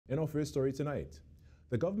In our first story tonight,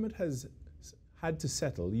 the government has had to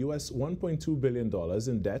settle US $1.2 billion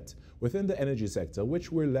in debt within the energy sector,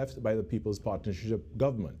 which were left by the People's Partnership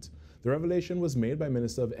government. The revelation was made by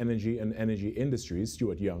Minister of Energy and Energy Industries,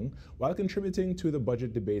 Stuart Young, while contributing to the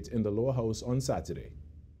budget debate in the lower house on Saturday.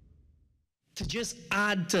 To just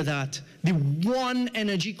add to that, the one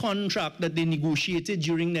energy contract that they negotiated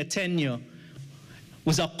during their tenure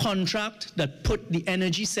was a contract that put the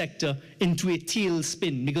energy sector into a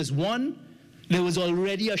tailspin because, one, there was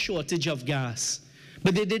already a shortage of gas.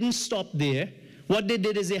 But they didn't stop there. What they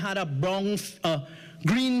did is they had a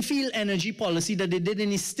greenfield energy policy that they did in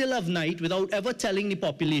the still of night without ever telling the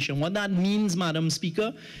population. What that means, Madam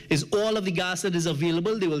Speaker, is all of the gas that is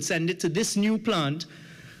available, they will send it to this new plant,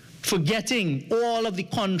 forgetting all of the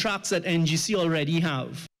contracts that NGC already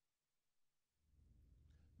have.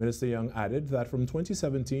 Minister Young added that from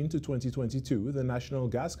 2017 to 2022, the National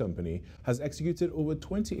Gas Company has executed over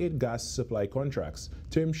 28 gas supply contracts,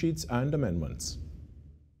 term sheets and amendments.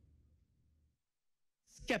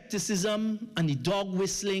 Skepticism and the dog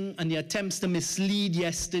whistling and the attempts to mislead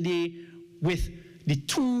yesterday with the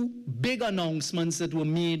two big announcements that were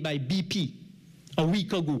made by BP a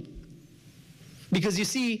week ago. Because you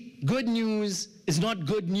see, good news is not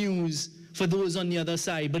good news for those on the other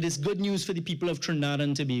side, but it's good news for the people of Trinidad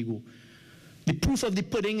and Tobago. The proof of the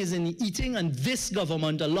pudding is in the eating, and this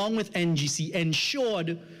government, along with NGC,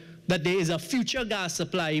 ensured that there is a future gas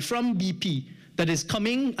supply from BP that is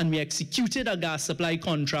coming, and we executed a gas supply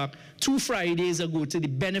contract 2 Fridays ago to the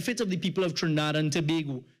benefit of the people of Trinidad and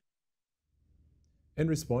Tobago. In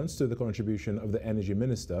response to the contribution of the Energy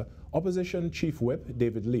Minister, Opposition Chief Whip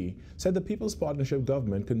David Lee said the People's Partnership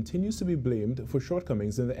government continues to be blamed for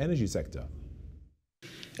shortcomings in the energy sector.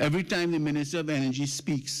 Every time the Minister of Energy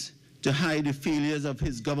speaks to hide the failures of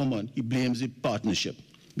his government, he blames the partnership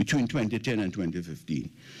between 2010 and 2015.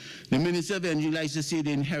 The Minister of Energy likes to say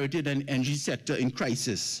they inherited an energy sector in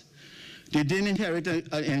crisis. They didn't inherit an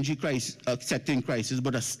energy sector in crisis,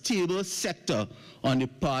 but a stable sector on the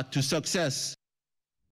path to success.